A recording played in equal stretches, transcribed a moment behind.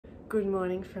Good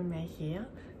morning from me here.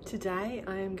 Today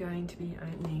I am going to be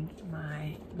opening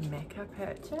my Mecca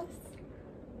purchase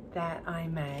that I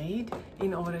made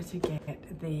in order to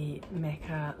get the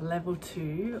Mecca level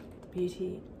 2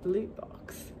 beauty loot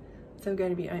box. So I'm going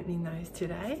to be opening those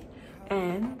today,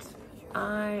 and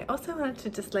I also wanted to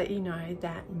just let you know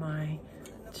that my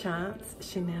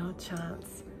Chanel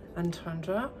Chance and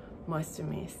Tendre Moisture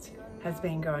Mist has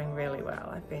been going really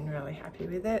well. I've been really happy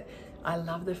with it. I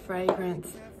love the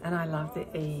fragrance and I love the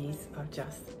ease of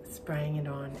just spraying it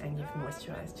on and you've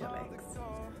moisturized your legs.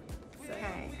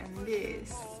 Okay, and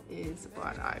this is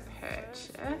what I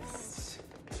purchased.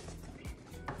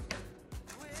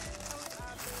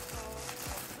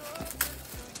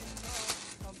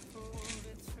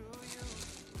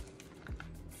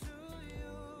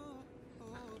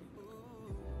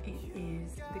 It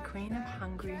is the Queen of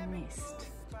Hungary mist.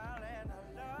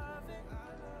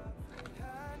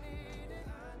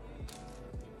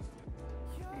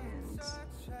 And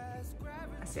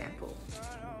a sample.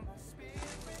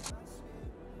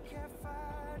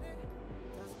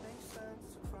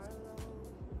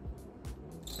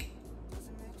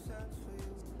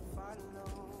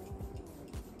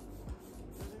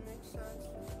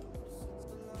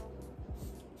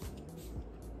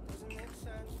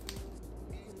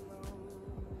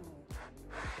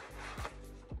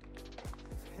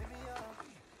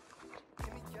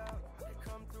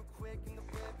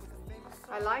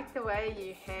 I like the way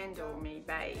you handle me,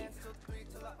 babe.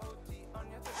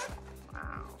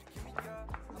 Wow.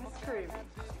 Mushroom.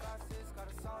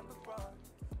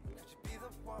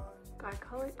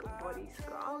 Glycolic body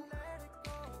scrub.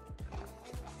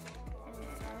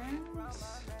 And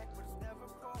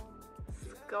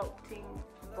sculpting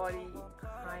body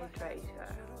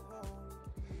hydrator.